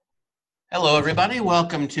Hello, everybody.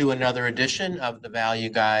 Welcome to another edition of the Value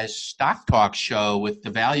Guys Stock Talk Show with the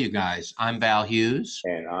Value Guys. I'm Val Hughes.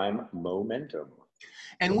 And I'm Momentum.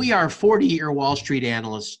 And we are 40-year Wall Street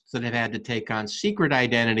analysts that have had to take on secret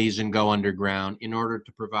identities and go underground in order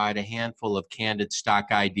to provide a handful of candid stock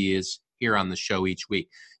ideas here on the show each week.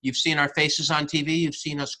 You've seen our faces on TV, you've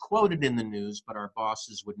seen us quoted in the news, but our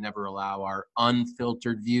bosses would never allow our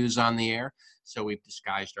unfiltered views on the air, so we've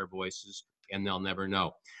disguised our voices, and they'll never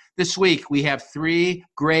know. This week, we have three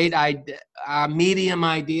great medium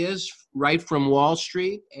ideas right from Wall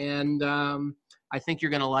Street, and I think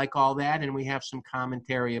you're going to like all that, and we have some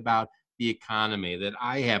commentary about the economy that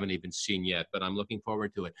I haven't even seen yet, but I'm looking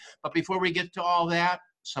forward to it. But before we get to all that,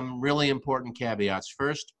 some really important caveats.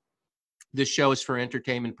 First, this show is for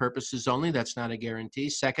entertainment purposes only. That's not a guarantee.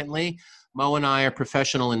 Secondly, Mo and I are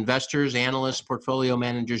professional investors, analysts, portfolio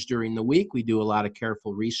managers during the week. We do a lot of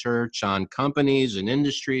careful research on companies and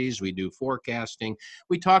industries. We do forecasting.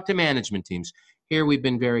 We talk to management teams. Here, we've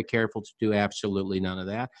been very careful to do absolutely none of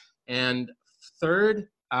that. And third,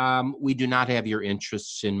 we do not have your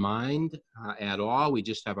interests in mind at all. We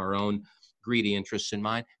just have our own greedy interests in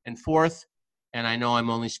mind. And fourth, and I know I'm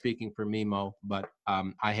only speaking for me, Mo, but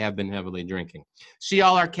I have been heavily drinking. See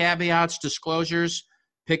all our caveats, disclosures,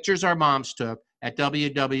 pictures our moms took at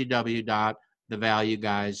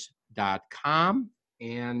www.thevalueguys.com.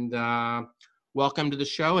 And welcome to the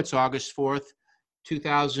show. It's August 4th,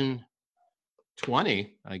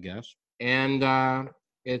 2020, I guess. And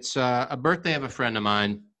it's a birthday of a friend of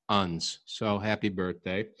mine, Uns. So happy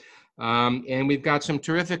birthday. And we've got some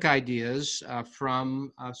terrific ideas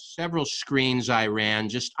from several screens I ran.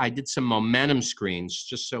 I did some momentum screens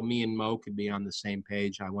just so me and Mo could be on the same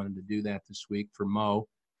page. I wanted to do that this week for Mo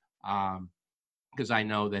because I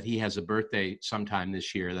know that he has a birthday sometime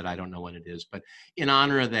this year that I don't know when it is. But in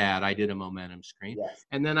honor of that, I did a momentum screen. Yes.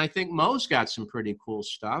 And then I think Mo's got some pretty cool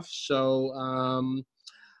stuff. So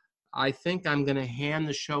I think I'm going to hand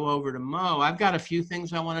the show over to Mo. I've got a few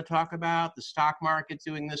things I want to talk about, the stock market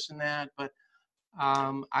doing this and that, but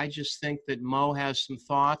I just think that Mo has some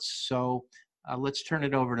thoughts. So let's turn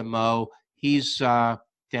it over to Mo. He's down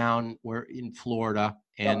in Florida,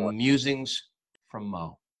 and musings from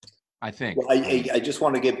Mo, I think. Well, I just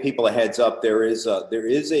want to give people a heads up. There is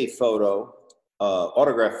a photo,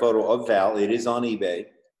 autograph photo of Val. It is on eBay.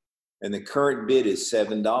 And the current bid is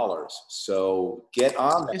 $7. So get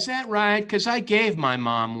on that. Is that right? Because I gave my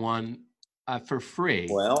mom one for free.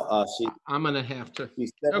 Well, I'm going to have to.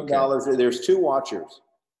 $7. Okay. There's two watchers.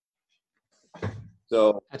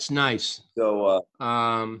 So that's nice. So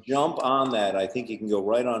jump on that. I think you can go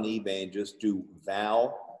right on eBay and just do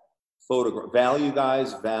Val photograph. Value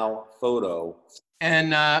Guys, Val photo.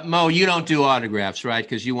 And Mo, you don't do autographs, right?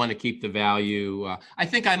 Because you want to keep the value. I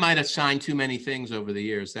think I might have signed too many things over the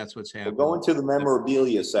years. That's what's happening. Go into the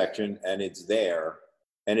memorabilia section, and it's there.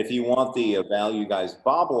 And if you want the Value Guys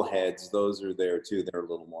bobbleheads, those are there too. They're a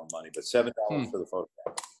little more money, but $7 for the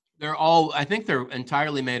photograph. I think they're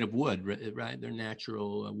entirely made of wood, right? They're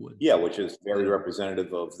natural wood. Yeah, which is very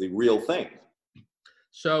representative of the real thing.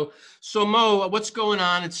 So Mo, what's going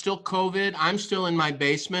on? It's still COVID. I'm still in my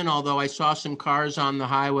basement, although I saw some cars on the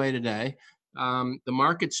highway today. The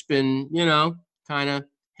market's been, kind of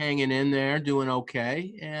hanging in there, doing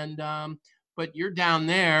okay. And but you're down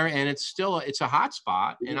there, and it's a hot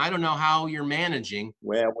spot. And I don't know how you're managing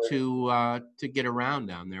to get around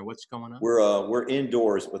down there. What's going on? We're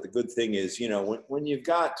indoors, but the good thing is, when you've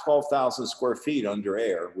got 12,000 square feet under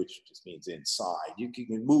air, which just means inside, you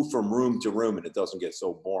can move from room to room, and it doesn't get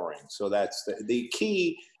so boring. So that's the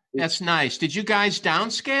key. That's nice. Did you guys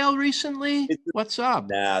downscale recently? What's up?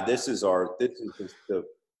 Nah, this is just the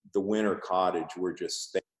winter cottage. We're just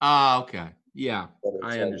staying. Oh, okay. Yeah,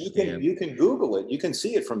 I understand. You can Google it. You can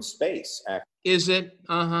see it from space, actually. Is it?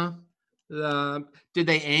 Did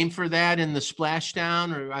they aim for that in the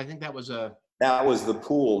splashdown, or I think that was the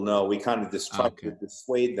pool? No, we kind of just tried to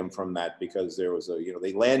dissuade them from that because there was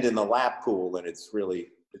they land in the lap pool, and it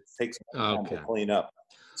takes time to clean up.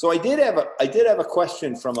 So I did have a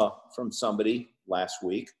question from somebody last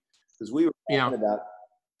week, because we were talking about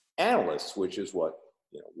analysts, which is what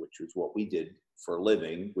we did for a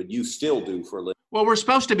living. What you still do for a living? Well, we're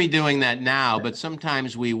supposed to be doing that now, but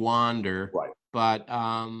sometimes we wander. Right. But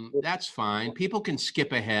that's fine. People can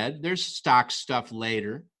skip ahead. There's stock stuff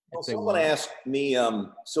later. Well, someone asked me,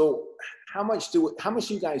 so how much do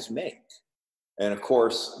you guys make? And of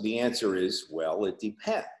course, the answer is, well, it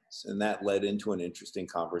depends. And that led into an interesting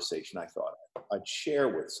conversation I thought I'd share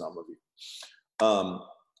with some of you.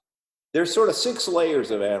 There's sort of 6 layers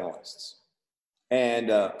of analysts.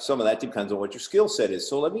 And some of that depends on what your skill set is.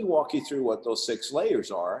 So let me walk you through what those 6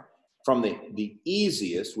 layers are. from the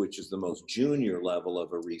easiest, which is the most junior level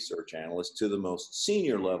of a research analyst, to the most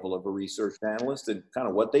senior level of a research analyst, and kind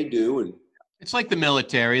of what they do. And it's like the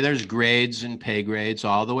military. There's grades and pay grades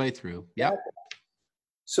all the way through. Yep.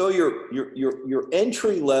 So your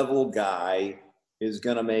entry level guy is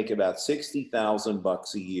going to make about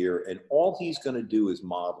 $60,000 a year, and all he's going to do is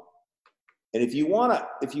model. And if you want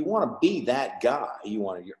to be that guy,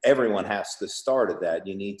 everyone has to start at that.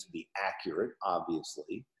 You need to be accurate,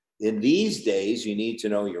 obviously. In these days, you need to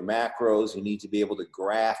know your macros. You need to be able to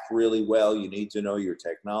graph really well. You need to know your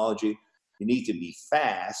technology. You need to be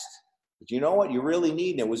fast. But you know what you really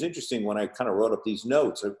need? And it was interesting when I kind of wrote up these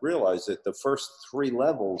notes, I realized that the first 3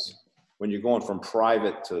 levels, when you're going from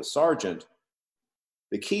private to sergeant,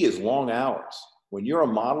 the key is long hours. When you're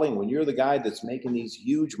when you're the guy that's making these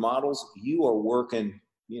huge models, you are working,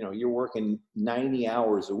 you're working 90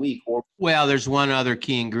 hours a week. Well, there's one other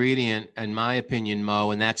key ingredient, in my opinion,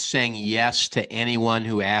 Mo, and that's saying yes to anyone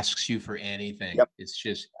who asks you for anything. Yep. It's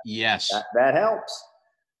just yes. That helps.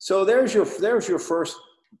 So there's your first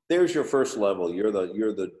level. You're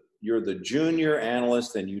the junior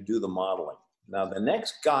analyst, and you do the modeling. Now the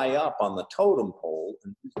next guy up on the totem pole,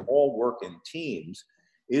 and we all work in teams,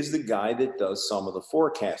 is the guy that does some of the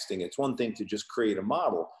forecasting. It's one thing to just create a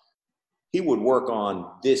model. He would work on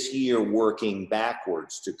this year, working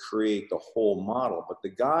backwards to create the whole model. But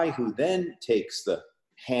the guy who then takes the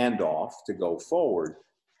handoff to go forward,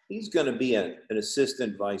 he's going to be an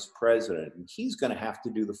assistant vice president, and he's going to have to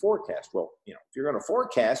do the forecast. Well, if you're going to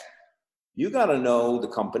forecast, you got to know the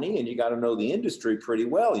company and you got to know the industry pretty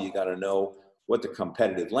well. You got to know what the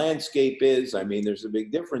competitive landscape is. I mean, there's a big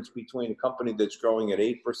difference between a company that's growing at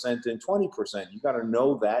 8% and 20%. You got to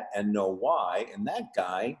know that and know why. And that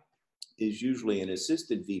guy is usually an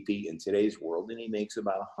assistant VP in today's world, and he makes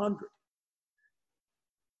about 100.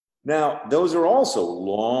 Now, those are also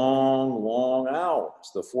long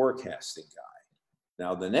hours, the forecasting guy.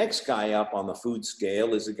 Now, the next guy up on the food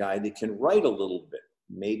scale is a guy that can write a little bit.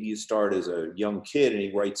 Maybe you start as a young kid and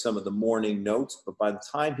he writes some of the morning notes, but by the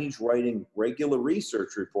time he's writing regular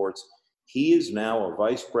research reports, he is now a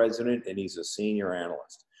vice president and he's a senior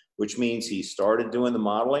analyst, which means he started doing the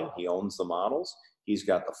modeling, he owns the models, he's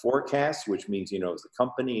got the forecasts, which means he knows the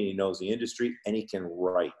company and he knows the industry, and he can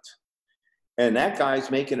write. And that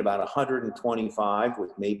guy's making about 125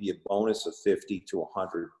 with maybe a bonus of 50 to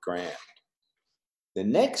 100 grand. The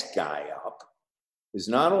next guy up is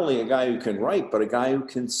not only a guy who can write, but a guy who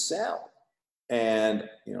can sell. And,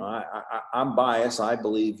 I'm biased. I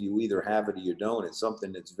believe you either have it or you don't. It's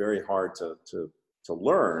something that's very hard to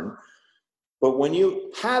learn. But when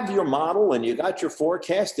you have your model and you got your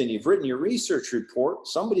forecast and you've written your research report,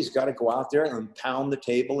 somebody's got to go out there and pound the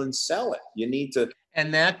table and sell it. You need to.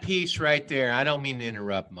 And that piece right there, I don't mean to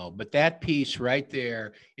interrupt, Mo, but that piece right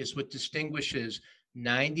there is what distinguishes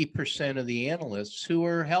 90% of the analysts who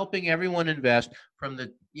are helping everyone invest from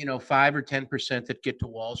the 5 or 10% that get to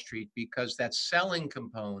Wall Street, because that selling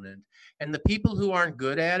component, and the people who aren't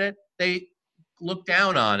good at it, they look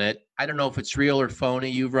down on it. I don't know if it's real or phony.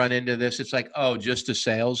 You've run into this. It's like, oh, just a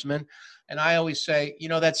salesman. And I always say,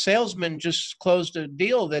 that salesman just closed a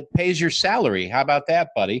deal that pays your salary. How about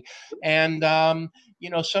that, buddy? And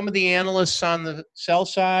some of the analysts on the sell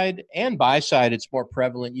side and buy side, it's more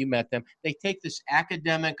prevalent. You met them. They take this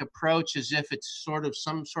academic approach as if it's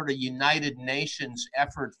some sort of United Nations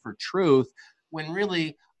effort for truth, when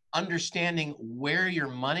really understanding where your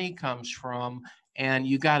money comes from, and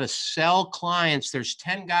you got to sell clients. There's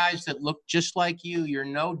 10 guys that look just like you. You're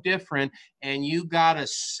no different, and you got to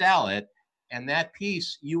sell it. And that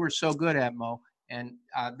piece you were so good at, Mo. And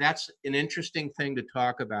that's an interesting thing to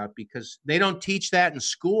talk about, because they don't teach that in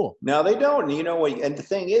school. No, they don't. And the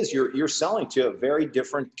thing is, you're selling to very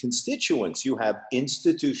different constituents. You have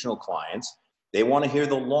institutional clients. They want to hear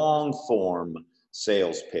the long form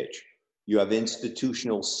sales pitch. You have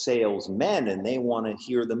institutional salesmen, and they want to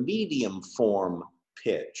hear the medium form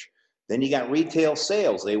pitch. Then you got retail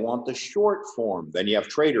sales. They want the short form. Then you have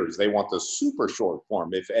traders. They want the super short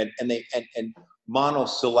form. And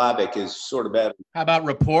monosyllabic is sort of bad. How about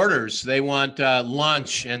reporters? They want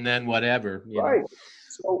lunch and then whatever. Right.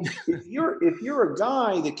 So if you're a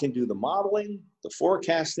guy that can do the modeling, the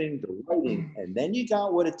forecasting, the writing, and then you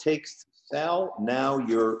got what it takes to sell, now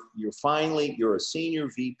you're a senior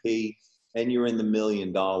VP and you're in the $1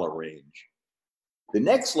 million range. The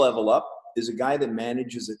next level up is a guy that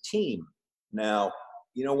manages a team. Now,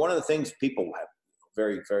 one of the things people have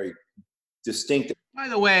very, very distinct. By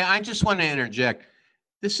the way, I just want to interject.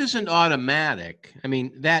 This isn't automatic. I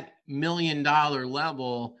mean, that $1 million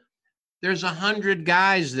level, there's 100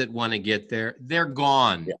 guys that want to get there. They're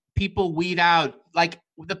gone. Yeah. People weed out like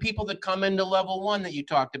the people that come into level 1 that you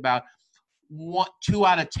talked about, 2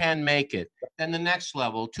 out of 10 make it. Then the next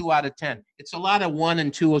level, 2 out of 10. It's a lot of 1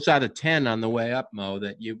 and 2 out of 10 on the way up, Mo,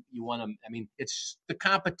 that you want to, I mean, it's the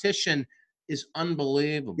competition is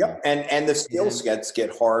unbelievable. Yep. And the skill sets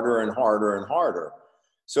get harder and harder and harder.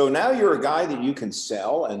 So now you're a guy that you can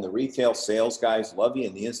sell, and the retail sales guys love you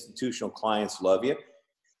and the institutional clients love you.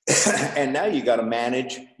 And now you got to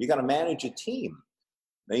manage a team.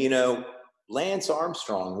 Now, you know, Lance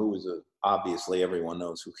Armstrong, who was obviously everyone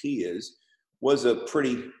knows who he is, was a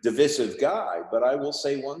pretty divisive guy. But I will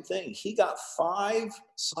say one thing, he got 5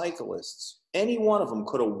 cyclists. Any one of them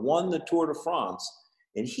could have won the Tour de France,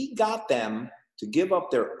 and he got them to give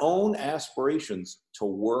up their own aspirations to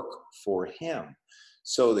work for him.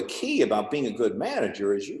 So the key about being a good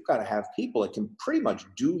manager is you've got to have people that can pretty much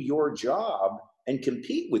do your job and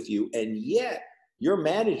compete with you, and yet you're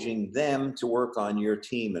managing them to work on your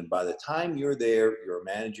team. And by the time you're there, you're a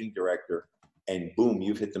managing director, and boom,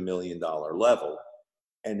 you've hit the $1 million level.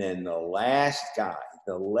 And then the last guy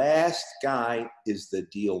is the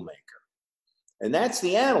deal maker. And that's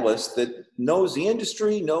the analyst that knows the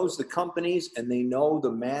industry, knows the companies, and they know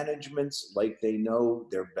the managements like they know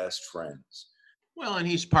their best friends. Well, and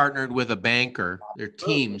he's partnered with a banker. They're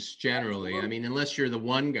teams generally. I mean, unless you're the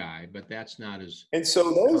one guy, but that's not as. And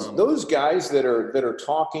so those guys that are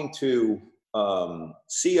talking to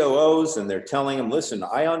COOs, and they're telling them, listen,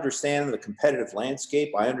 I understand the competitive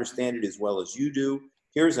landscape. I understand it as well as you do.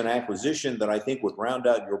 Here's an acquisition that I think would round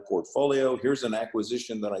out your portfolio. Here's an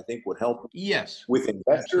acquisition that I think would help with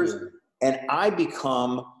investors. Absolutely. And I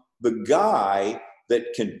become the guy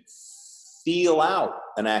that can feel out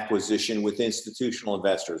an acquisition with institutional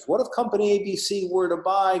investors. What if company ABC were to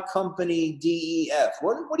buy company DEF?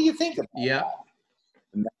 What do you think of that?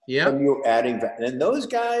 Yeah. And you're adding that. And those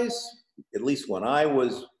guys, at least when I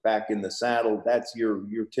was back in the saddle, that's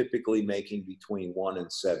you're typically making between 1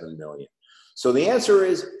 and 7 million. So the answer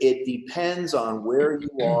is it depends on where you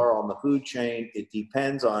are on the food chain. It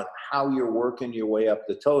depends on how you're working your way up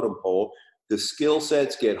the totem pole. The skill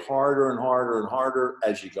sets get harder and harder and harder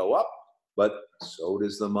as you go up, but so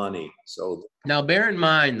does the money. So now bear in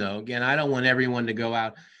mind, though, again, I don't want everyone to go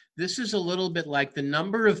out. This is a little bit like the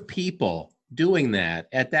number of people doing that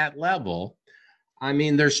at that level. I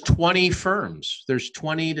mean, there's 20 firms, there's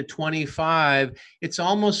 20 to 25. It's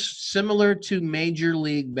almost similar to Major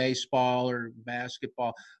League Baseball or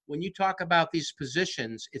basketball. When you talk about these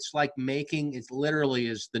positions, it's like it literally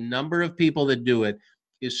is the number of people that do it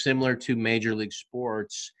is similar to Major League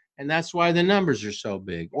Sports. And that's why the numbers are so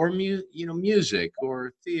big, or music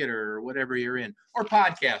or theater or whatever you're in, or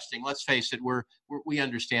podcasting. Let's face it, we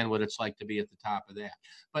understand what it's like to be at the top of that.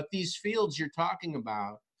 But these fields you're talking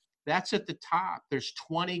about, that's at the top. There's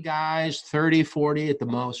 20 guys, 30, 40 at the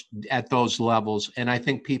most at those levels. And I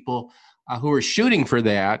think people who are shooting for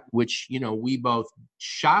that, which, we both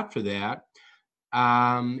shot for that,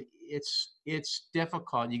 it's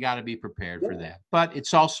difficult. You got to be prepared for that. But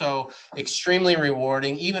it's also extremely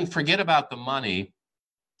rewarding. Even forget about the money.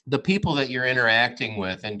 The people that you're interacting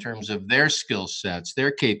with in terms of their skill sets,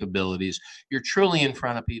 their capabilities, you're truly in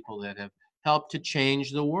front of people that have helped to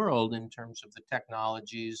change the world in terms of the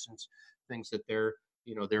technologies and things that they're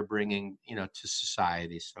bringing, to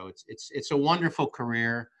society. So it's a wonderful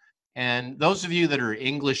career. And those of you that are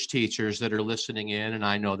English teachers that are listening in, and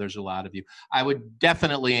I know there's a lot of you, I would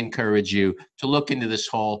definitely encourage you to look into this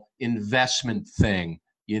whole investment thing,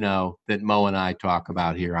 that Mo and I talk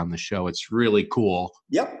about here on the show. It's really cool.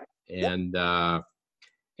 Yep. And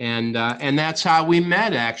that's how we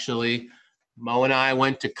met, actually. Mo and I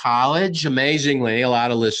went to college. Amazingly, a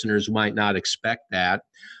lot of listeners might not expect that,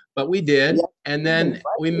 but we did. Yeah. And then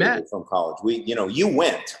we met from college. You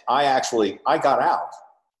went. I got out.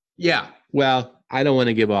 Yeah. Well, I don't want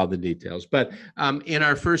to give all the details, but in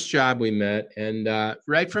our first job we met, and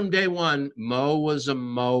right from day one, Mo was a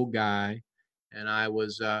Mo guy, and I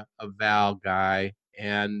was a Val guy,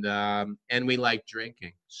 and we liked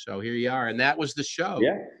drinking. So here you are, and that was the show.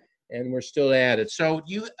 Yeah. And we're still at it. So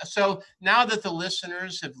now that the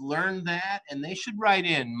listeners have learned that, and they should write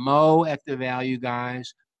in Mo at The Value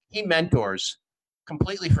Guys. He mentors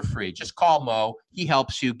completely for free. Just call Mo. He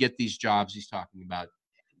helps you get these jobs he's talking about.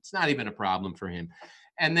 It's not even a problem for him.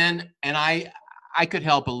 And I could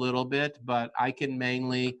help a little bit, but I can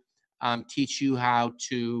mainly teach you how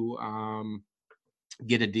to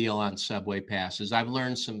get a deal on subway passes. I've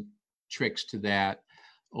learned some tricks to that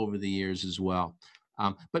over the years as well.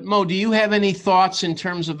 But Mo, do you have any thoughts in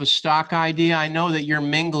terms of a stock idea? I know that you're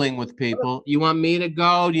mingling with people. You want me to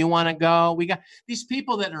go? Do you want to go? We got these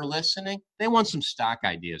people that are listening. They want some stock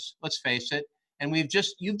ideas. Let's face it. And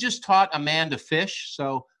you've just taught a man to fish.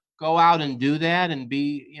 So go out and do that and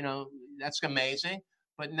be, that's amazing.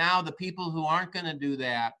 But now the people who aren't going to do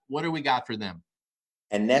that, what do we got for them?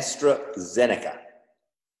 And AstraZeneca.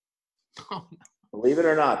 Oh, no. Believe it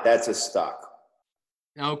or not, that's a stock.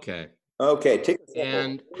 Okay. Okay.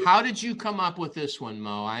 And how did you come up with this one,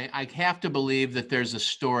 Mo? I have to believe that there's a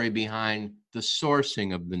story behind the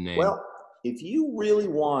sourcing of the name. Well, if you really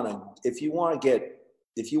want to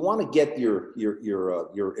get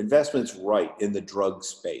your investments right in the drug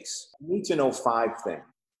space, you need to know 5 things.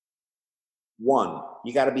 1,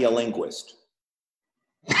 you got to be a linguist.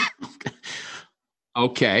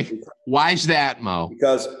 Okay. Why is that, Mo?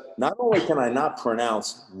 Because not only can I not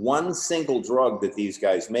pronounce one single drug that these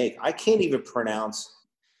guys make, I can't even pronounce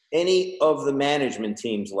any of the management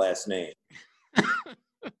team's last name.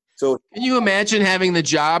 So can you imagine having the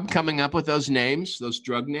job coming up with those names, those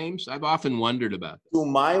drug names? I've often wondered about that.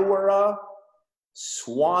 Humira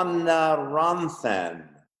Swaminathan,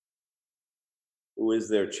 who is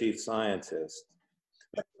their chief scientist.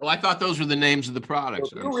 Well, I thought those were the names of the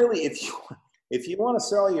products. So if you want to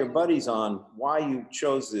sell your buddies on why you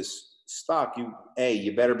chose this stock, you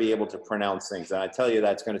better be able to pronounce things. And I tell you,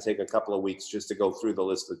 that's going to take a couple of weeks just to go through the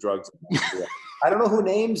list of drugs. I don't know who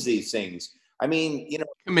names these things. I mean,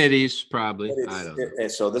 committees probably. I don't know.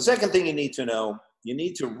 So the second thing you need to know, you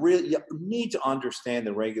need to understand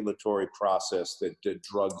the regulatory process that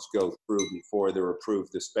drugs go through before they're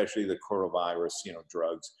approved, especially the coronavirus,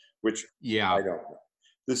 drugs, which I don't know.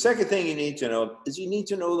 The second thing you need to know is you need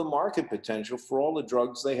to know the market potential for all the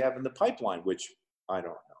drugs they have in the pipeline, which I don't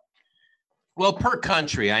know. Well, per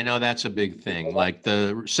country, I know that's a big thing. Like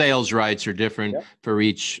the sales rights are different for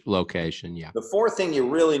each location. Yeah. The fourth thing you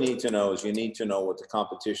really need to know is you need to know what the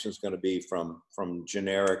competition is going to be from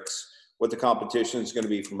generics, what the competition is going to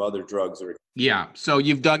be from other drugs. Yeah. So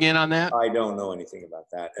you've dug in on that? I don't know anything about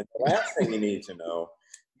that. And the last thing you need to know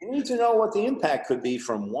what the impact could be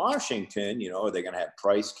from Washington. Are they going to have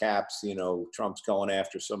price caps? Trump's going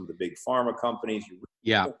after some of the big pharma companies.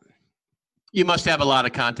 Yeah. You must have a lot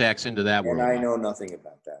of contacts into that world. And I know nothing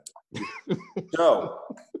about that. So,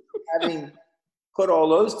 having put all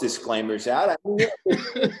those disclaimers out,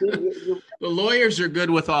 the lawyers are good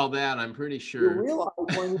with all that, I'm pretty sure. You realize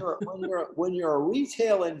when you're a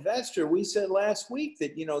retail investor, we said last week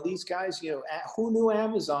that these guys, who knew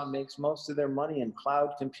Amazon makes most of their money in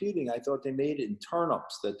cloud computing? I thought they made it in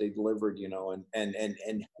turnips that they delivered, and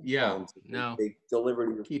no, they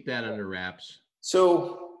delivered. Keep that under wraps.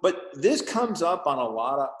 So, but this comes up on a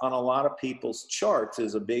lot of people's charts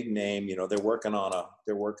as a big name. They're working on a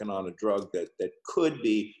drug that could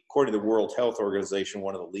be, according to the World Health Organization,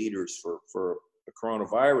 one of the leaders for the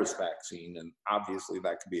coronavirus vaccine. And obviously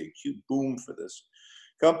that could be a huge boom for this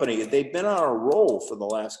company. They've been on a roll for the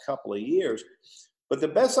last couple of years. But the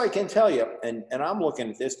best I can tell you, and I'm looking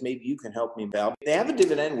at this, maybe you can help me, Val. They have a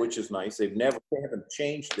dividend, which is nice. They haven't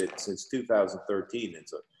changed it since 2013.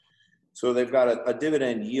 So they've got a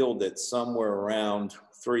dividend yield that's somewhere around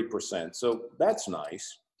 3%. So that's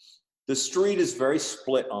nice. The street is very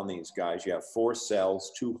split on these guys. You have 4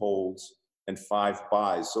 sells, 2 holds, and 5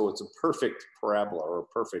 buys. So it's a perfect parabola or a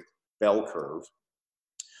perfect bell curve.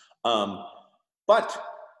 But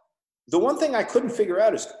the one thing I couldn't figure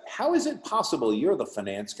out is how is it possible? You're the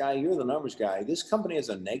finance guy, you're the numbers guy. This company has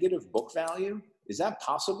a negative book value. Is that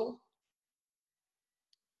possible?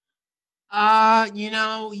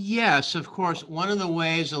 Yes, of course. One of the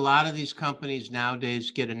ways a lot of these companies nowadays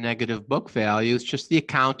get a negative book value is just the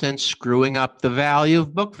accountants screwing up the value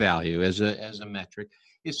of book value as a metric.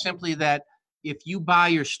 Is simply that if you buy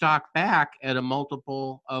your stock back at a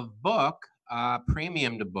multiple of book,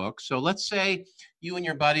 premium to book. So let's say you and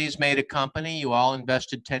your buddies made a company, you all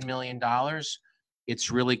invested $10 million.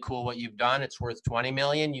 It's really cool what you've done. It's worth 20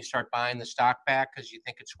 million. You start buying the stock back because you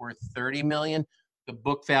think it's worth 30 million. The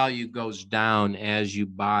book value goes down as you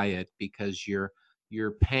buy it because you're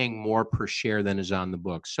paying more per share than is on the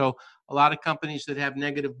book. So a lot of companies that have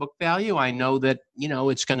negative book value, I know that,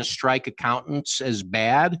 it's going to strike accountants as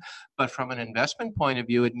bad, but from an investment point of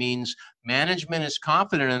view, it means management is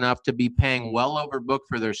confident enough to be paying well over book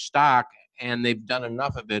for their stock, and they've done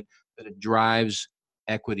enough of it that it drives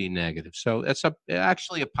equity negative. So that's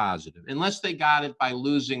actually a positive, unless they got it by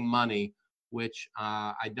losing money, which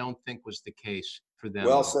I don't think was the case for them.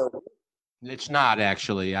 Well, so it's not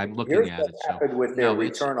actually. I'm looking at it. So happened with their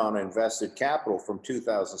return on invested capital from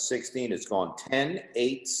 2016. It's gone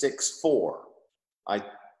 10.864.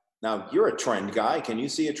 Now you're a trend guy. Can you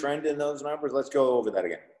see a trend in those numbers? Let's go over that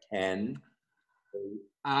again.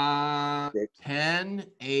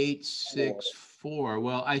 10.864.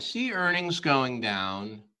 Well, I see earnings going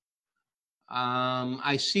down.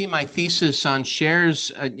 I see my thesis on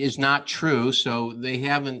shares is not true, so they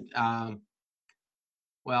haven't.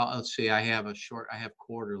 Well, let's see. I have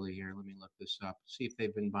quarterly here. Let me look this up. See if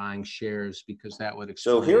they've been buying shares, because that would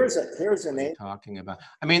explain. So here's an what you're talking about.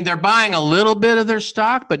 I mean, they're buying a little bit of their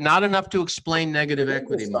stock, but not enough to explain negative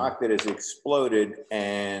equity. Stock that has exploded,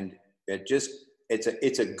 and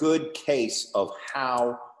it's a good case of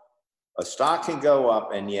how a stock can go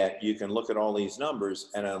up, and yet you can look at all these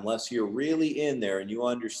numbers, and unless you're really in there and you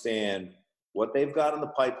understand what they've got in the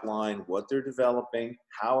pipeline, what they're developing,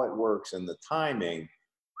 how it works, and the timing,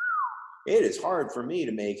 it is hard for me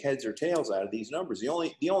to make heads or tails out of these numbers. The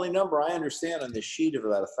only number I understand on this sheet of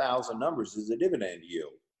about 1,000 numbers is the dividend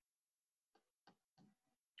yield.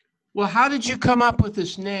 Well, how did you come up with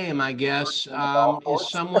this name, I guess? Is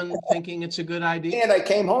someone thinking it's a good idea? And I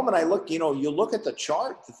came home and I looked, you look at the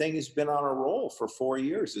chart, the thing has been on a roll for 4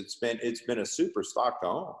 years. It's been a super stock to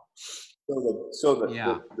own.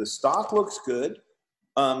 So the stock looks good.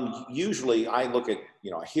 Usually I look at,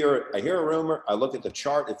 I hear a rumor, I look at the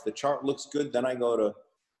chart. If the chart looks good, then I go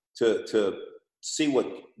to see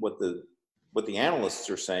what the analysts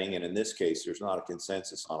are saying. And in this case, there's not a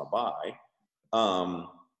consensus on a buy.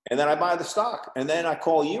 And then I buy the stock, and then I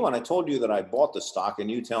call you and I told you that I bought the stock, and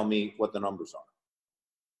you tell me what the numbers are.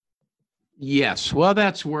 Yes. Well,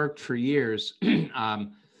 that's worked for years.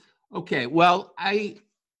 Okay. Well, I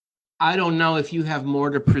don't know if you have more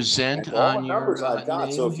to present on your numbers I've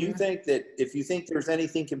got. So if you think there's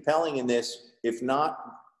anything compelling in this, if not,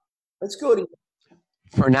 let's go to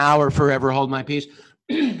for now or forever hold my peace.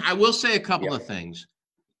 I will say a couple of things.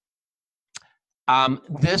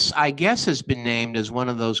 This, I guess, has been named as one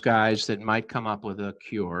of those guys that might come up with a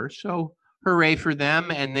cure. So hooray for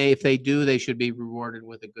them. And if they do, they should be rewarded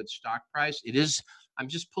with a good stock price. It is. I'm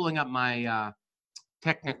just pulling up my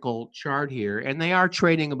technical chart here, and they are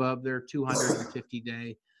trading above their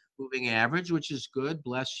 250-day moving average, which is good.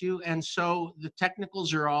 Bless you. And so the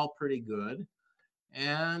technicals are all pretty good.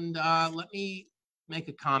 And let me make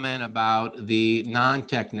a comment about the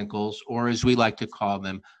non-technicals, or as we like to call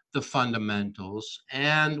them, the fundamentals.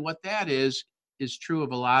 And what that is true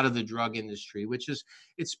of a lot of the drug industry, which is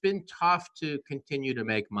it's been tough to continue to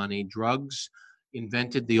make money. Drugs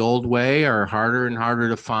invented the old way are harder and harder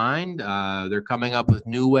to find. They're coming up with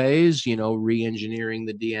new ways. Re-engineering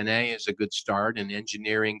the DNA is a good start, and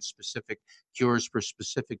engineering specific cures for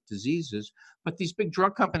specific diseases. But these big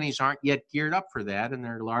drug companies aren't yet geared up for that, and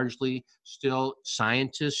they're largely still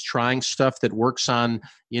scientists trying stuff that works on,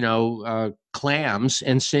 clams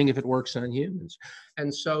and seeing if it works on humans.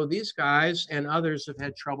 And so these guys and others have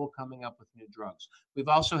had trouble coming up with new drugs. We've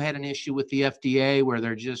also had an issue with the FDA where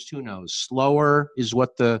they're just, who knows, slower is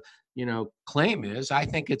what the, claim is. I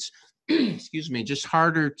think it's, just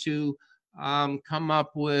harder to come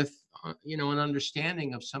up with, an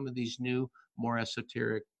understanding of some of these new, more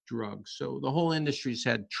esoteric drugs. So the whole industry's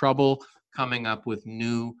had trouble coming up with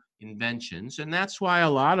new inventions. And that's why a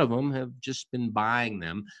lot of them have just been buying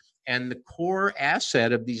them. And the core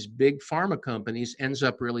asset of these big pharma companies ends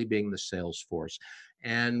up really being the sales force.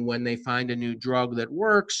 And when they find a new drug that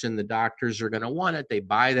works and the doctors are going to want it, they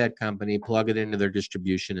buy that company, plug it into their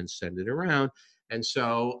distribution, and send it around. And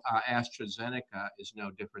so AstraZeneca is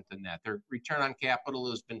no different than that. Their return on capital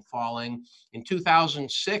has been falling. In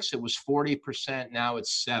 2006, it was 40%. Now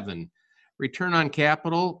it's 7%. Return on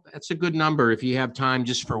capital, that's a good number. If you have time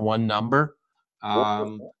just for one number,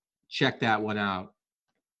 check that one out.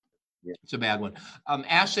 Yeah. It's a bad one.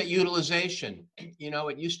 Asset utilization,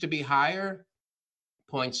 it used to be higher,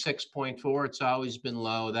 0.6, 0.4. It's always been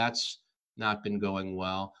low. That's not been going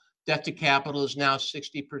well. Debt to capital is now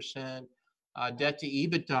 60%. Debt to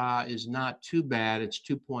EBITDA is not too bad. It's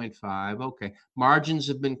 2.5. Okay. Margins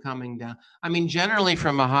have been coming down. I mean, generally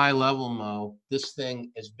from a high level, Mo, this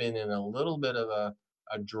thing has been in a little bit of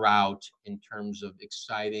a drought in terms of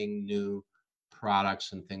exciting new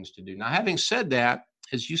products and things to do. Now, having said that,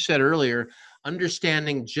 as you said earlier,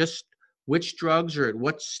 understanding just which drugs are at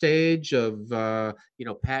what stage of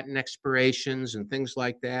patent expirations and things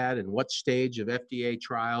like that, and what stage of FDA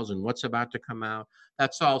trials and what's about to come out,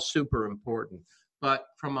 that's all super important. But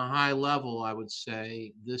from a high level, I would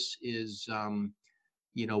say this is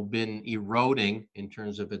been eroding in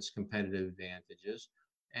terms of its competitive advantages,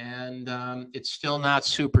 and it's still not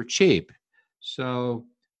super cheap. So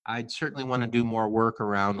I'd certainly want to do more work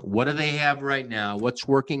around what do they have right now, what's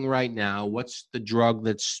working right now, what's the drug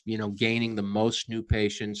that's gaining the most new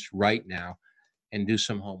patients right now, and do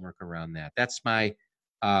some homework around that. That's my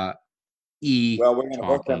Well, we're going to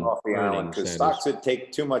vote them off the island because stocks that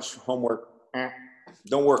take too much homework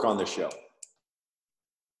don't work on the show.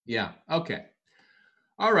 Yeah. Okay.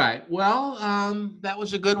 All right. Well, that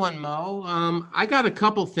was a good one, Mo. I got a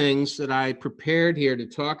couple things that I prepared here to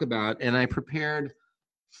talk about, and I prepared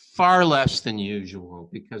far less than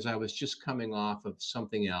usual because I was just coming off of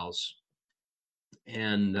something else.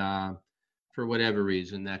 And for whatever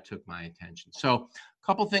reason, that took my attention. So, a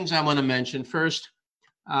couple things I want to mention. First,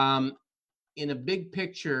 um, in a big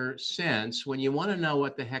picture sense, when you want to know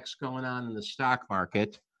what the heck's going on in the stock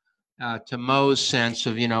market, to Mo's sense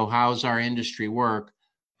of, how's our industry work,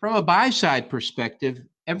 from a buy side perspective,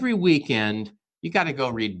 every weekend, you got to go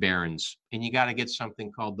read Barron's and you got to get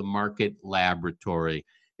something called the Market Laboratory.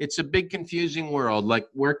 It's a big confusing world. Like,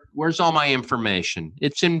 where's all my information?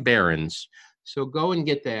 It's in Barron's. So go and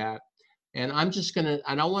get that. And I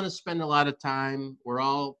don't want to spend a lot of time. We're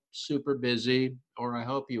all super busy, or I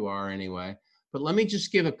hope you are anyway. But let me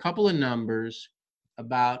just give a couple of numbers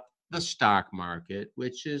about the stock market,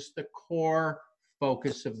 which is the core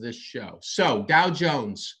focus of this show. So Dow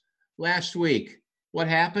Jones, last week, what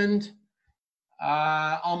happened?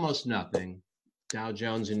 Almost nothing. Dow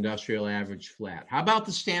Jones Industrial Average flat. How about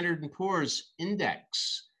the Standard & Poor's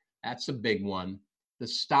Index? That's a big one.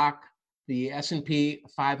 The S&P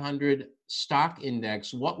 500 stock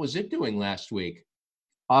index, what was it doing last week?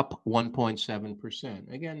 Up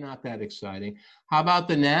 1.7%. Again, not that exciting. How about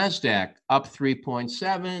the NASDAQ? Up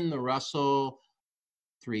 3.7. The Russell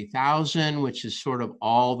 3000, which is sort of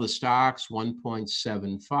all the stocks,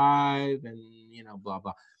 1.75, and, blah,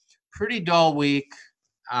 blah. Pretty dull week.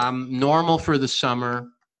 Normal for the summer.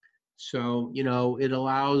 So, it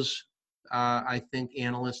allows, I think,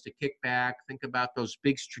 analysts to kick back, think about those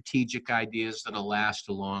big strategic ideas that'll last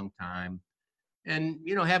a long time, and,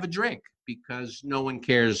 have a drink, because no one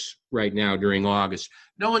cares right now during August.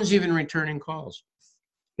 No one's even returning calls.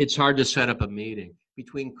 It's hard to set up a meeting.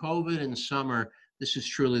 Between COVID and summer, this is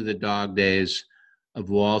truly the dog days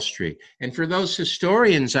of Wall Street. And for those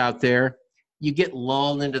historians out there, you get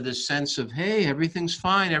lulled into this sense of, hey, everything's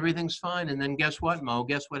fine. And then guess what, Mo?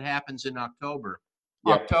 Guess what happens in October?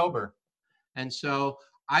 Yep. October. And so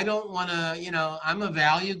I don't want to, I'm a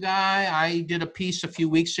value guy. I did a piece a few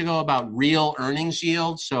weeks ago about real earnings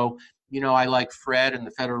yield. So, I like Fred and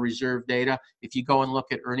the Federal Reserve data. If you go and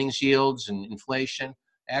look at earnings yields and inflation,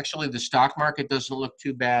 actually the stock market doesn't look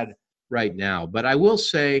too bad right now. But I will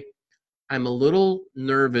say I'm a little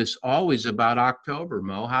nervous always about October,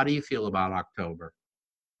 Mo. How do you feel about October?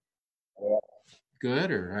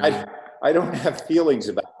 Good or? I don't have feelings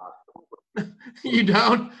about October. You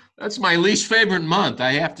don't? That's my least favorite month,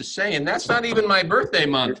 I have to say. And that's not even my birthday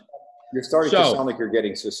month. You're starting to sound like you're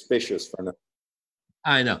getting suspicious for now.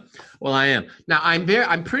 I know. Well, I am. Now,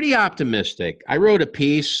 I'm pretty optimistic. I wrote a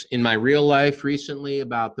piece in my real life recently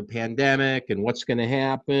about the pandemic and what's going to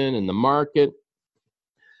happen and the market.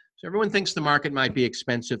 So everyone thinks the market might be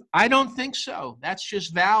expensive. I don't think so. That's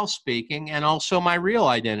just Val speaking. And also my real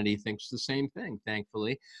identity thinks the same thing,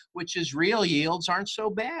 thankfully, which is real yields aren't so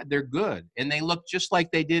bad. They're good. And they look just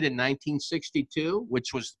like they did in 1962,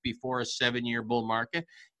 which was before a 7-year bull market,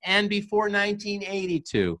 and before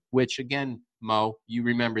 1982, which again, Mo, you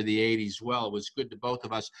remember the 80s well. It was good to both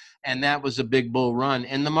of us. And that was a big bull run.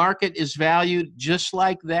 And the market is valued just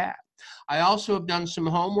like that. I also have done some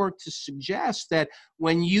homework to suggest that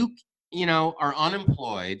when you are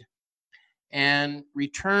unemployed and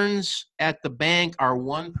returns at the bank are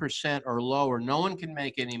 1% or lower, no one can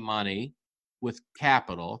make any money with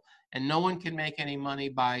capital, and no one can make any money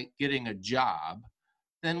by getting a job.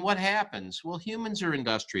 Then what happens? Well, humans are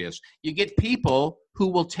industrious. You get people who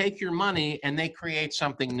will take your money and they create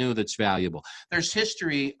something new that's valuable. There's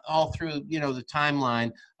history all through, the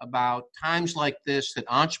timeline about times like this that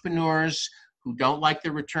entrepreneurs who don't like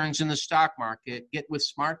the returns in the stock market get with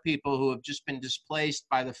smart people who have just been displaced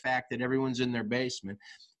by the fact that everyone's in their basement,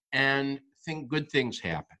 and think good things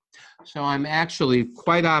happen. So I'm actually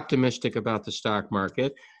quite optimistic about the stock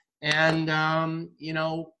market. And,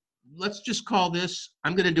 let's just call this,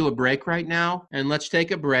 I'm going to do a break right now, and let's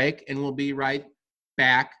take a break, and we'll be right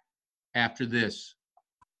back after this.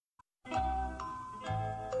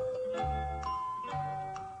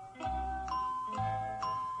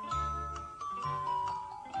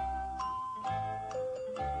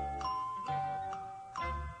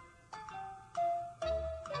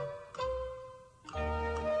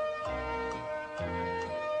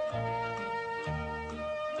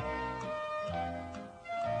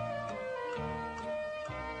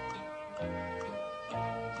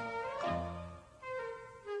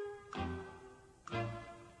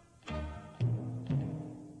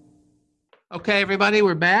 Okay, everybody,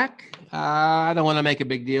 we're back. I don't want to make a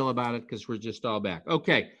big deal about it because we're just all back.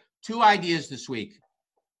 Okay, 2 ideas this week.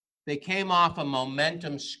 They came off a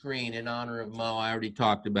momentum screen in honor of Mo. I already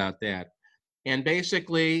talked about that. And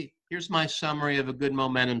basically, here's my summary of a good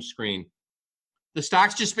momentum screen. The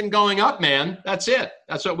stock's just been going up, man. That's it.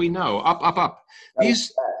 That's what we know. Up, up, up.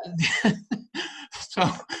 These. So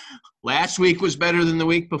last week was better than the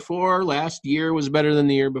week before. Last year was better than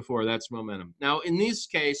the year before. That's momentum. Now, in this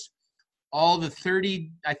case, all the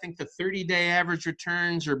 30-day average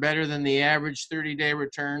returns are better than the average 30-day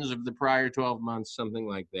returns of the prior 12 months, something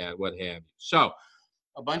like that, what have you. So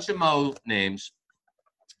a bunch of Mo names,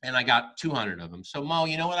 and I got 200 of them. So Mo,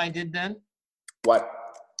 you know what I did then? What?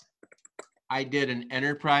 I did an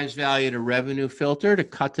enterprise value to revenue filter to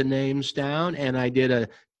cut the names down, and I did a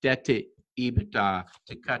debt to EBITDA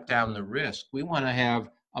to cut down the risk. We want to have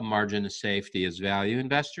a margin of safety as value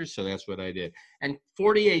investors, so that's what I did. And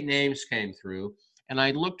 48 names came through, and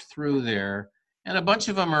I looked through there, and a bunch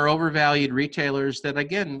of them are overvalued retailers that,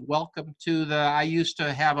 again, welcome to the, I used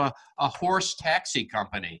to have a horse taxi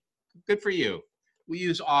company. Good for you. We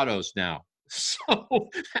use autos now. So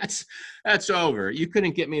that's over. You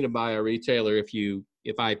couldn't get me to buy a retailer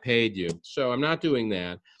if I paid you. So I'm not doing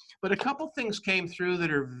that. But a couple things came through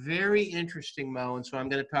that are very interesting, Mo, and so I'm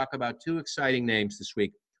going to talk about two exciting names this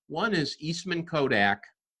week. One is Eastman Kodak,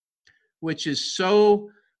 which is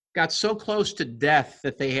got so close to death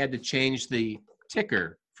that they had to change the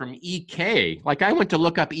ticker from EK. Like I went to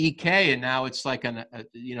look up EK, and now it's like an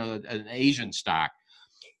Asian stock.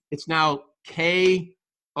 It's now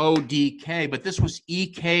KODK, but this was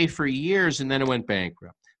EK for years, and then it went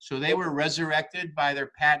bankrupt. So they were resurrected by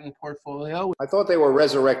their patent portfolio. I thought they were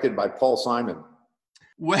resurrected by Paul Simon.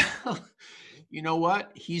 Well, you know what?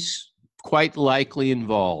 He's quite likely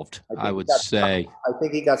involved, I would say. I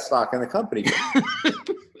think he got stock in the company.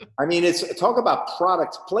 I mean, talk about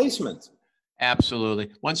product placement. Absolutely.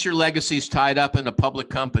 Once your legacy's tied up in a public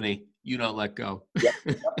company, you don't let go.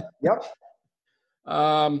 Yep.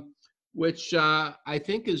 Which I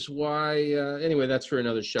think is why, anyway, that's for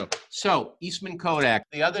another show. So, Eastman Kodak.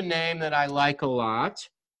 The other name that I like a lot,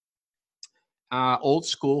 old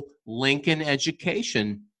school, Lincoln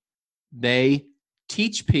Education. They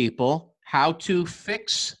teach people how to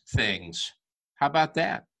fix things. How about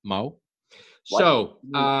that, Mo? What? So,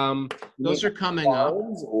 those are coming up.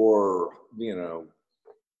 Or,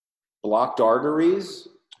 blocked arteries?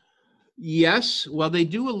 Yes. Well, they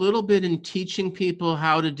do a little bit in teaching people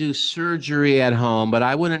how to do surgery at home, but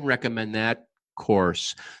I wouldn't recommend that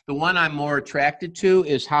course. The one I'm more attracted to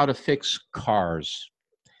is how to fix cars.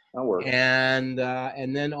 That works. And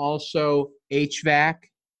then also HVAC,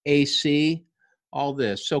 AC, all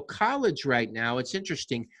this. So college right now, it's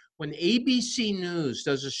interesting. When ABC News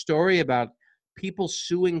does a story about people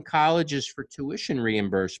suing colleges for tuition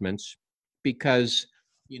reimbursements because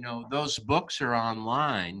those books are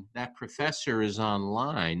online, that professor is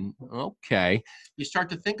online, okay. You start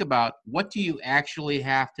to think about, what do you actually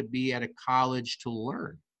have to be at a college to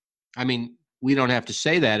learn? I mean, we don't have to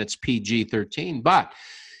say that, it's PG-13, but,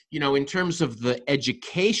 in terms of the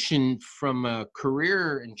education from a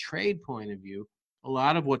career and trade point of view, a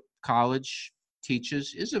lot of what college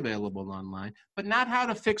teaches is available online, but not how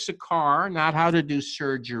to fix a car, not how to do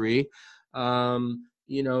surgery,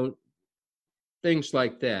 things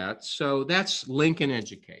like that. So that's Lincoln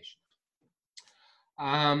Education.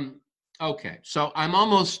 Okay, so I'm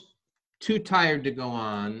almost too tired to go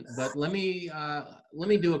on, but let me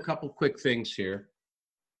do a couple quick things here.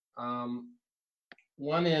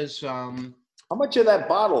 One is how much of that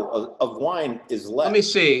bottle of wine is left?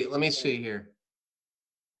 Let me see here.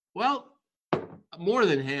 Well, more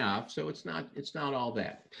than half, so it's not all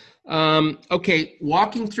that. Okay,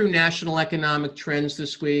 walking through national economic trends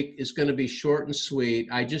this week is going to be short and sweet.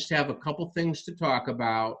 I just have a couple things to talk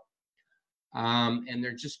about, and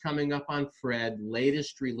they're just coming up on Fred,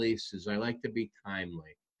 latest releases. I like to be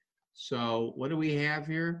timely. So what do we have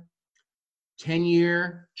here?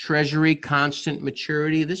 10-year Treasury constant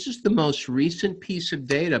maturity. This is the most recent piece of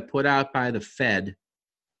data put out by the Fed.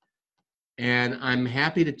 And I'm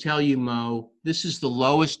happy to tell you, Mo, this is the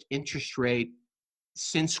lowest interest rate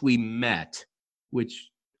since we met, which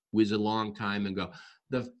was a long time ago.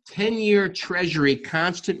 The 10-year Treasury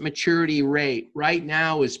constant maturity rate right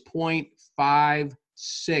now is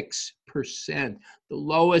 0.56%, the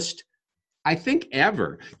lowest, I think,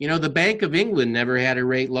 ever. The Bank of England never had a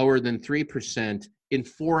rate lower than 3% in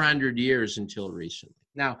 400 years until recently.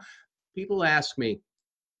 Now, people ask me,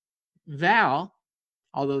 Val,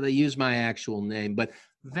 although they use my actual name, but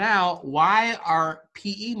Val, why are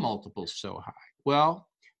PE multiples so high? Well,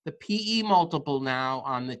 the PE multiple now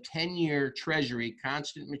on the 10-year Treasury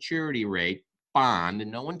constant maturity rate bond,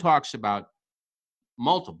 and no one talks about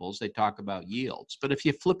multiples, they talk about yields. But if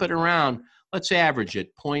you flip it around, let's average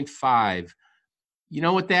it, 0.5. You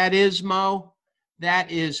know what that is, Mo?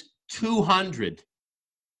 That is 200,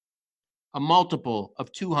 a multiple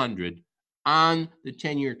of 200 on the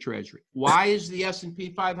 10-year Treasury. Why is the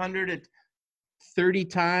S&P 500 at 30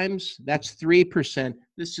 times? That's 3%.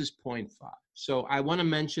 This is 0.5. So I want to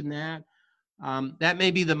mention that. That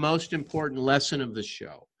may be the most important lesson of the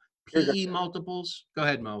show. PE multiples. Go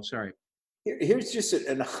ahead, Mo. Sorry. Here's just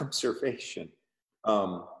an observation.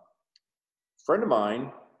 A friend of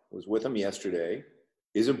mine was with him yesterday,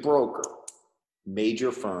 is a broker,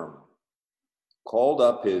 major firm. Called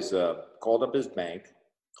up his bank,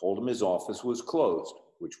 told him his office was closed,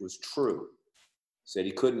 which was true. Said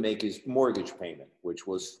he couldn't make his mortgage payment, which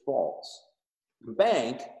was false. The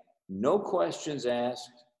bank, no questions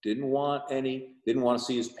asked, didn't want to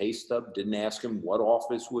see his pay stub, didn't ask him what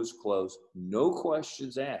office was closed, no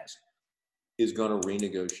questions asked, is going to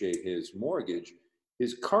renegotiate his mortgage.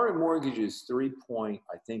 His current mortgage is 3.5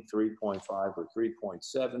 or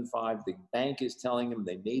 3.75. The bank is telling him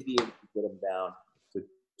they may be able to get him down to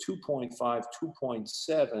 2.5,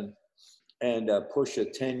 2.7, and push a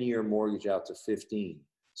 10-year mortgage out to 15.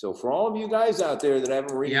 So for all of you guys out there that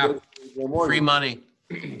haven't renegotiated their mortgage, free money.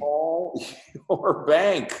 Call your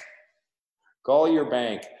bank. Call your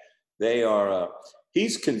bank. They are.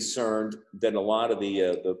 He's concerned that a lot of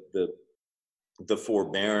the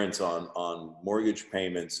forbearance on mortgage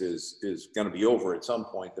payments is going to be over at some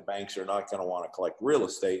point. The banks are not going to want to collect real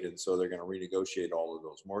estate, and so they're going to renegotiate all of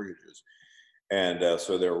those mortgages. And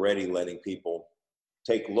so they're already letting people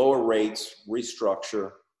take lower rates,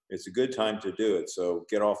 restructure. It's a good time to do it. So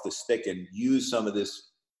get off the stick and use some of this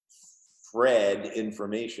Fred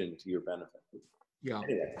information to your benefit. Yeah.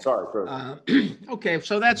 Anyway, sorry. Okay,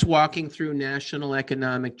 so that's walking through national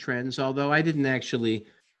economic trends, although I didn't actually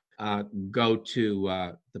go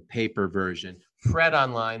to the paper version. Fred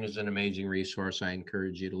Online is an amazing resource. I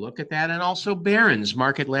encourage you to look at that. And also Barron's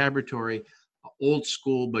Market Laboratory, old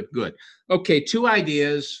school, but good. Okay, 2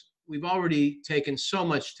 ideas. We've already taken so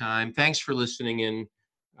much time. Thanks for listening in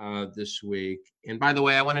this week. And by the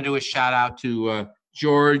way, I want to do a shout out to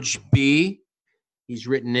George B. He's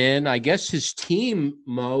written in. I guess his team,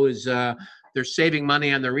 Mo, is they're saving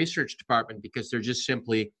money on their research department because they're just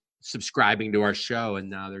simply subscribing to our show, and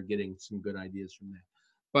now they're getting some good ideas from that.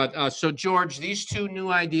 But so, George, these 2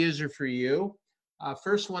 new ideas are for you.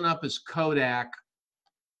 First one up is Kodak,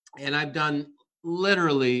 and I've done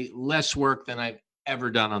literally less work than I've ever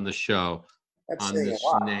done on the show on this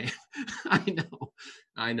name.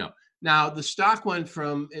 I know. Now, the stock went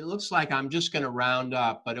from, it looks like I'm just going to round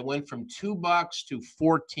up, but it went from $2 to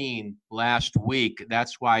 14 last week.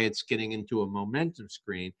 That's why it's getting into a momentum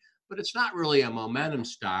screen. But it's not really a momentum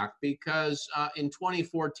stock because in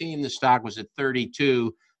 2014, the stock was at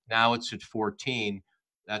 32. Now it's at 14.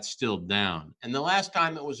 That's still down. And the last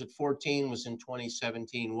time it was at 14 was in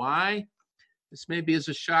 2017. Why? This maybe is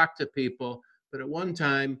a shock to people, but at one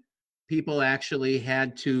time, people actually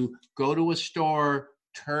had to go to a store,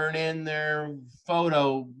 turn in their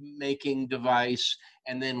photo making device,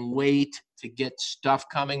 and then wait to get stuff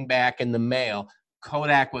coming back in the mail.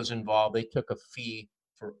 Kodak was involved. They took a fee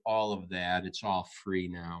for all of that. It's all free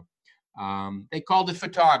now. They called it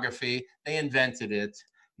photography. They invented it,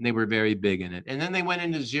 and they were very big in it. And then they went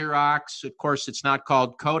into Xerox. Of course, it's not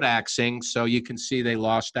called Kodaxing, so you can see they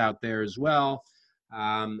lost out there as well.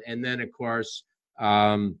 And then, of course,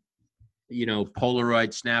 Polaroid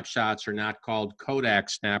snapshots are not called Kodak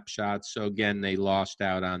snapshots. So again, they lost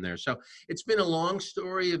out on there. So it's been a long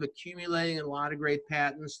story of accumulating a lot of great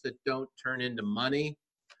patents that don't turn into money.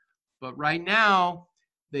 But right now,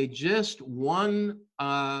 they just won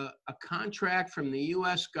a contract from the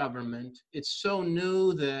U.S. government. It's so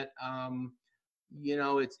new that,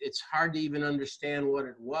 it's hard to even understand what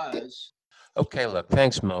it was. Okay, look,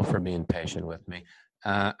 thanks, Mo, for being patient with me.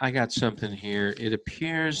 I got something here. It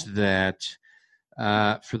appears that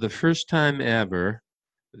for the first time ever,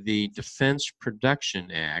 the Defense Production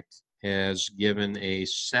Act has given a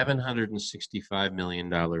 $765 million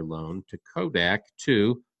loan to Kodak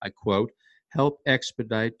to, I quote, help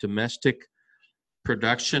expedite domestic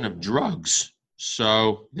production of drugs.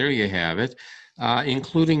 So there you have it,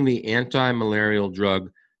 including the anti-malarial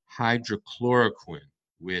drug hydrochloroquine,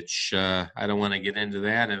 which I don't want to get into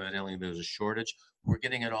that. Evidently, there's a shortage. We're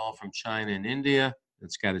getting it all from China and India.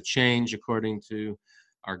 It's got to change according to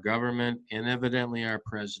our government. And evidently, our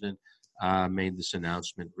president made this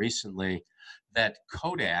announcement recently that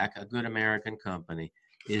Kodak, a good American company,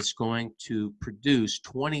 is going to produce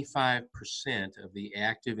 25% of the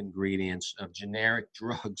active ingredients of generic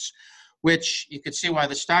drugs which you could see why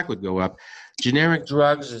the stock would go up. Generic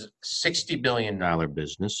drugs is a $60 billion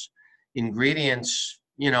business. Ingredients,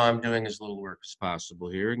 I'm doing as little work as possible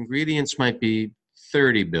here. Ingredients might be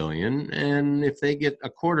 30 billion. And if they get a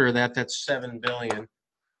quarter of that, that's 7 billion.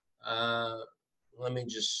 Let me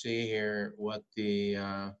just see here what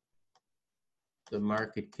the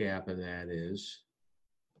market cap of that is.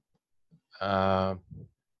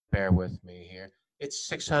 Bear with me here. It's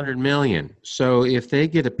 600 million. So if they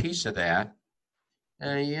get a piece of that,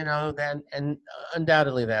 then, and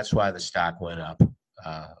undoubtedly that's why the stock went up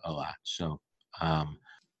a lot.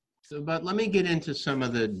 But let me get into some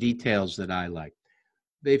of the details that I like.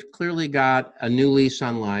 They've clearly got a new lease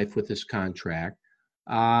on life with this contract.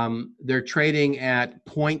 They're trading at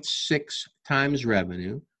 0.6 times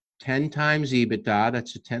revenue, 10 times EBITDA.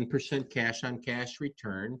 That's a 10% cash on cash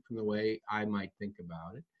return from the way I might think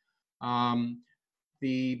about it.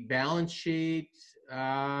 The balance sheet,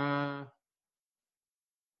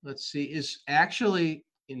 let's see, is actually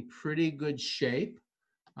in pretty good shape.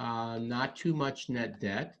 Not too much net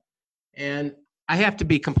debt. And I have to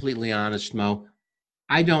be completely honest, Mo,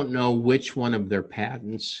 I don't know which one of their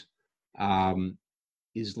patents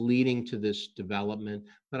is leading to this development,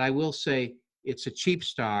 but I will say it's a cheap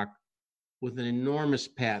stock with an enormous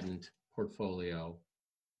patent portfolio.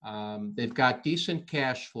 They've got decent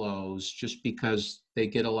cash flows just because they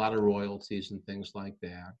get a lot of royalties and things like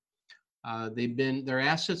that. Their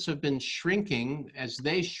assets have been shrinking as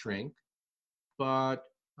they shrink, but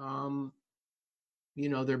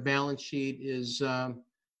their balance sheet is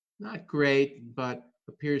not great, but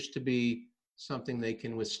appears to be something they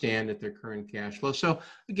can withstand at their current cash flow. So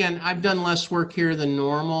again, I've done less work here than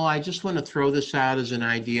normal. I just want to throw this out as an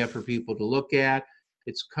idea for people to look at.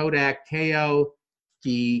 It's Kodak, KODK,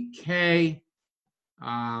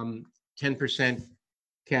 10%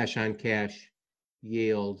 cash on cash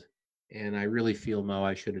yield. And I really feel, Mo,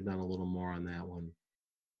 I should have done a little more on that one.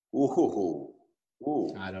 Ooh,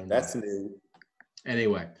 I don't know. That's new.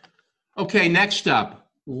 Anyway. Okay, next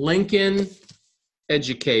up, Lincoln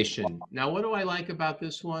Education. Now, what do I like about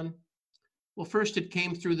this one? Well, first, it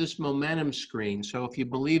came through this momentum screen. So if you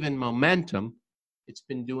believe in momentum, it's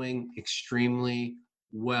been doing extremely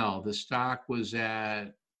well. The stock was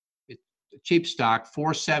at a cheap stock,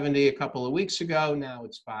 $470 a couple of weeks ago. Now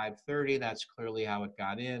it's $530. That's clearly how it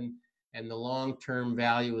got in. And the long-term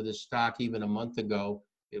value of the stock, even a month ago,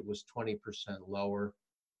 it was 20% lower.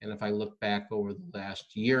 And if I look back over the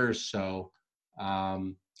last year or so,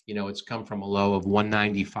 it's come from a low of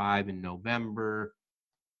 195 in November,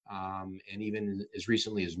 and even as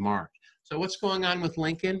recently as March. So what's going on with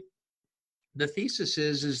Lincoln? The thesis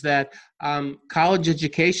is that college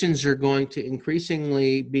educations are going to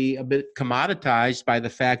increasingly be a bit commoditized by the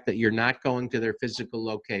fact that you're not going to their physical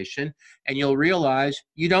location, and you'll realize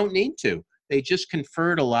you don't need to. They just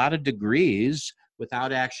conferred a lot of degrees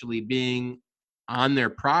without actually being on their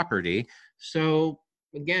property. So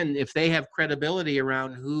again, if they have credibility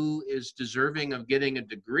around who is deserving of getting a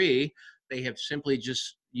degree, they have simply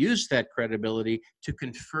just used that credibility to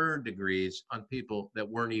confer degrees on people that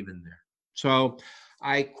weren't even there. So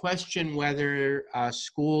I question whether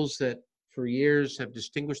schools that for years have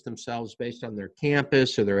distinguished themselves based on their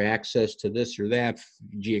campus or their access to this or that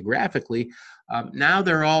geographically, now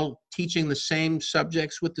they're all teaching the same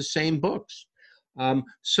subjects with the same books.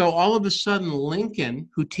 So all of a sudden, Lincoln,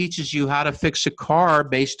 who teaches you how to fix a car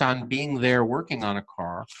based on being there working on a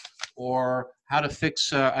car, or how to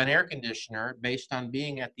fix an air conditioner based on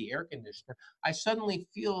being at the air conditioner, I suddenly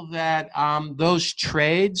feel that those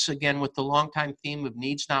trades, again, with the longtime theme of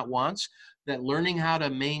needs, not wants, that learning how to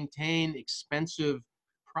maintain expensive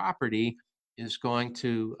property is going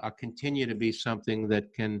to continue to be something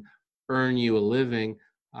that can earn you a living.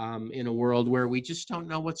 In a world where we just don't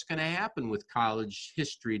know what's going to happen with college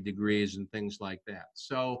history degrees and things like that.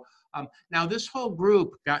 So now this whole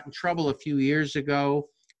group got in trouble a few years ago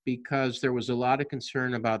because there was a lot of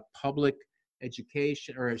concern about public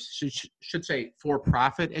education, or I should say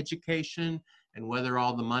for-profit education, and whether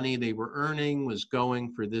all the money they were earning was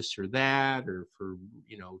going for this or that, or for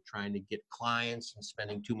trying to get clients and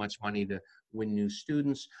spending too much money to win new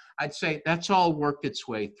students. I'd say that's all worked its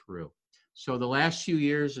way through. So the last few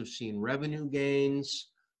years have seen revenue gains.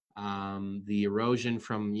 The erosion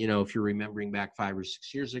from, if you're remembering back 5 or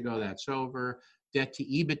 6 years ago, that's over. Debt to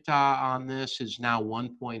EBITDA on this is now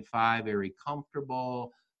 1.5, very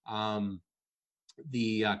comfortable.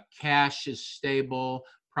 The cash is stable.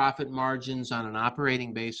 Profit margins on an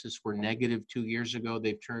operating basis were negative 2 years ago.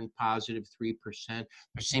 They've turned positive 3%. There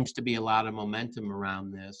seems to be a lot of momentum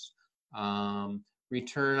around this.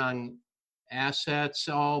 Return on assets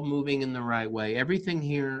all moving in the right way. Everything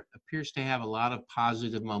here appears to have a lot of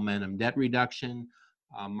positive momentum, debt reduction,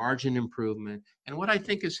 margin improvement. And what I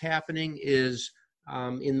think is happening is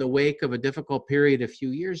in the wake of a difficult period a few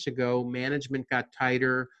years ago, management got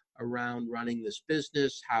tighter around running this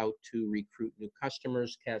business, how to recruit new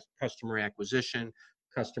customers, customer acquisition,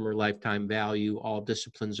 customer lifetime value, all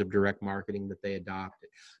disciplines of direct marketing that they adopted.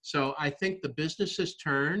 So I think the business has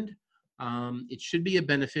turned. It should be a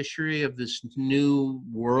beneficiary of this new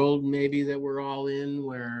world maybe that we're all in,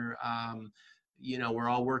 where we're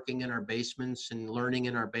all working in our basements and learning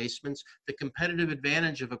in our basements. The competitive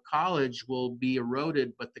advantage of a college will be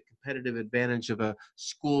eroded, but the competitive advantage of a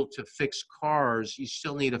school to fix cars, you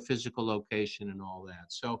still need a physical location and all that.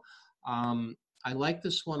 So I like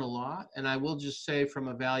this one a lot. And I will just say, from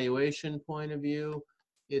a valuation point of view,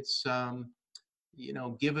 it's,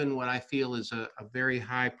 given what I feel is a very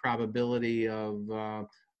high probability of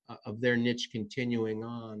their niche continuing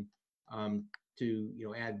on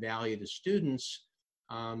to add value to students,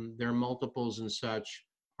 their multiples and such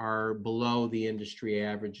are below the industry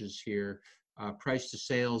averages here. Price to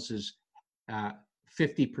sales is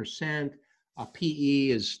 50%. PE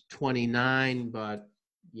is 29, but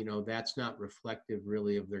that's not reflective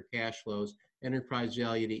really of their cash flows. Enterprise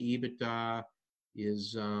value to EBITDA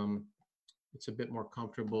is it's a bit more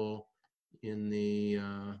comfortable in the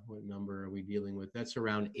what number are we dealing with? That's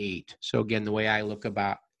around 8. So again, the way I look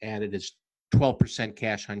at it is 12%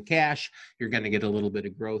 cash on cash. You're going to get a little bit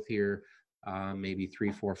of growth here, maybe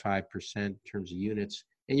 3, 4, 5% in terms of units,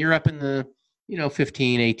 and you're up in the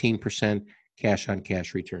 15, 18% cash on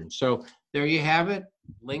cash return. So there you have it.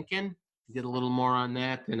 Lincoln did a little more on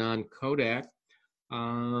that than on Kodak,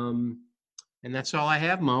 and that's all I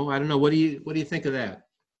have, Mo. I don't know. What do you think of that?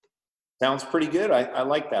 Sounds pretty good. I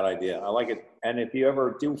like that idea. I like it. And if you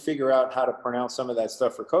ever do figure out how to pronounce some of that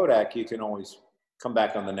stuff for Kodak, you can always come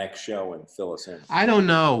back on the next show and fill us in. I don't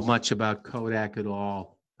know much about Kodak at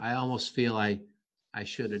all. I almost feel I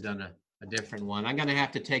should have done a different one. I'm going to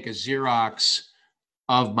have to take a Xerox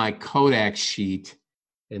of my Kodak sheet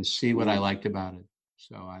and see what I liked about it.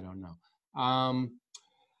 So I don't know.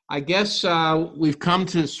 I guess we've come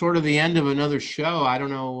to sort of the end of another show. I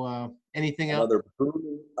don't know anything else.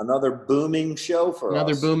 Another booming show for us.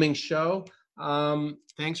 Another booming show.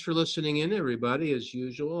 Thanks for listening in, everybody, as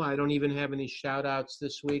usual. I don't even have any shout outs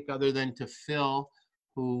this week other than to Phil,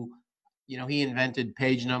 who, he invented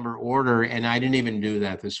page number order, and I didn't even do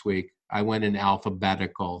that this week. I went in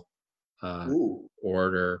alphabetical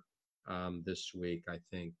order this week, I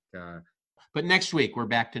think. But next week, we're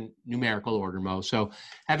back to numerical order, Mo. So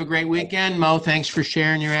have a great weekend, Mo. Thanks for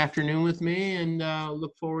sharing your afternoon with me, and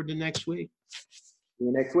look forward to next week. See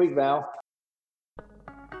you next week, Val.